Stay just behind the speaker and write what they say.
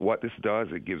what this does,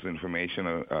 it gives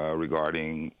information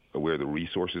regarding where the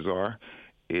resources are.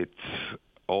 It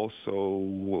also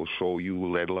will show you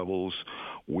lead levels,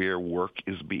 where work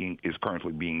is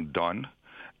currently being done,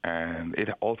 and it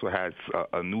also has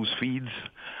news feeds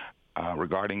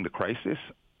regarding the crisis.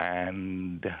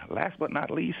 And last but not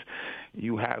least,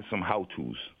 you have some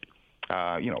how-tos,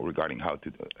 regarding how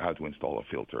to install a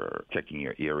filter, checking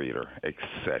your aerator,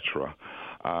 etc.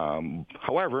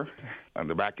 However, on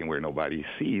the back end where nobody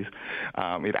sees,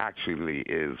 it actually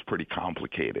is pretty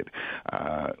complicated.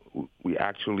 We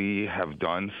actually have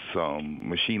done some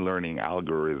machine learning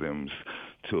algorithms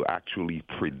to actually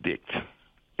predict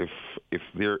if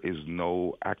there is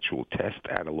no actual test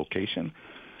at a location,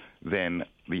 then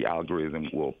the algorithm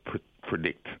will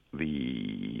predict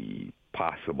the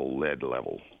possible lead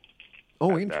level.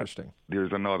 Oh, interesting.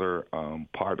 There's another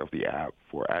part of the app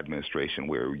for administration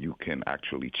where you can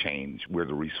actually change where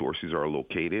the resources are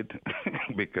located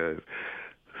because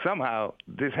somehow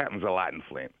this happens a lot in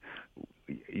Flint.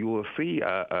 You will see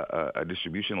a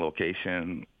distribution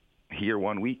location here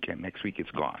one week and next week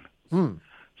it's gone.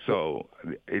 So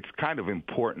it's kind of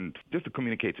important just to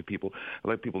communicate to people,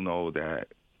 let people know that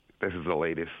this is the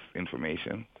latest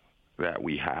information that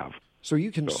we have. So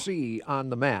you can see on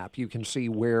the map, you can see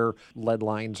where lead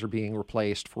lines are being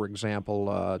replaced, for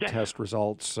example, test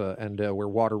results and where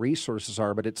water resources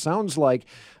are. But it sounds like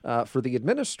for the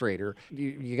administrator,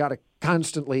 you got to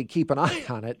constantly keep an eye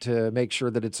on it to make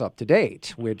sure that it's up to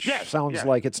date, which sounds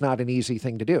like it's not an easy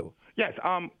thing to do. Yes.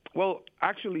 Well,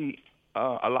 actually,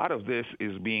 a lot of this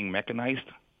is being mechanized.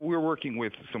 We're working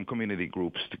with some community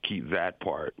groups to keep that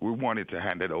part. We wanted to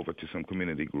hand it over to some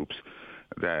community groups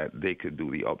that they could do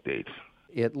the updates.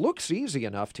 It looks easy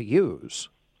enough to use.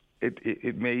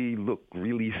 It may look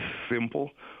really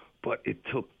simple, but it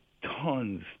took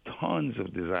tons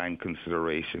of design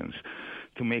considerations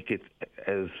to make it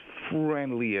as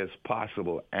friendly as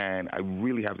possible. And I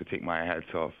really have to take my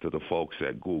hats off to the folks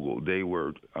at Google. They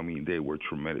were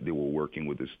tremendous. They were working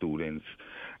with the students.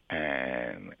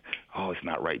 And, it's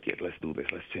not right yet. Let's do this.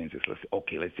 Let's change this.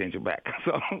 Let's change it back.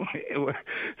 So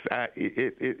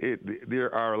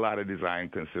there are a lot of design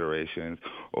considerations.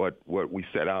 What we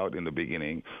set out in the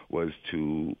beginning was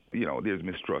to, there's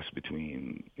mistrust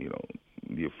between,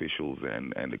 the officials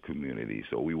and the community.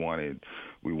 So we wanted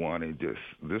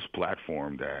this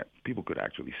platform that people could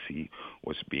actually see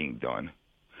what's being done.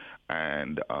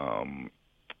 And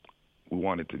we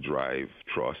wanted to drive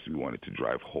trust. We wanted to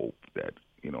drive hope that,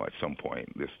 at some point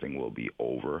this thing will be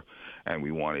over, and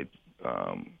we wanted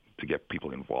to get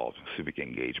people involved, civic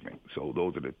engagement. So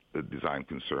those are the design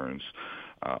concerns.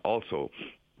 Also,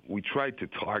 we tried to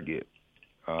target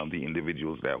the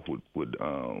individuals that would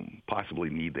possibly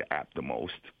need the app the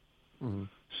most. Mm-hmm.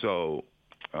 So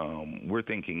we're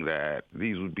thinking that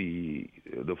these would be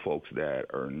the folks that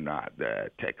are not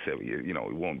that tech savvy. It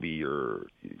won't be your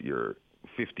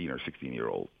 15 or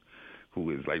 16-year-old. Who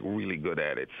is like really good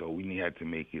at it. So we had to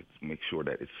make sure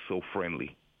that it's so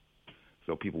friendly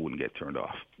so people wouldn't get turned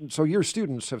off. So your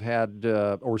students have had,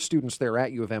 or students there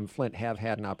at UM-Flint have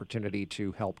had an opportunity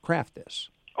to help craft this.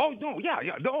 Oh, no, yeah.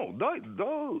 No,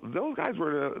 those guys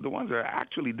were the ones that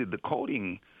actually did the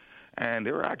coding, and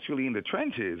they were actually in the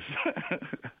trenches.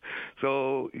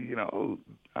 So,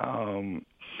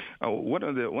 one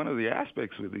of the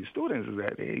aspects with these students is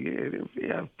that they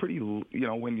have pretty,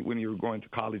 when you're going to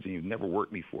college and you've never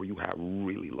worked before, you have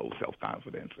really low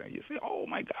self-confidence, and you say, "Oh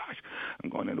my gosh, I'm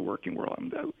going into the working world.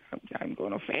 I'm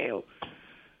going to fail."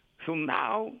 So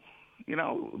now,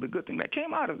 the good thing that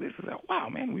came out of this is that, wow,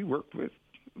 man, we worked with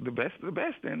the best of the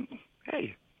best, and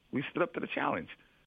hey, we stood up to the challenge.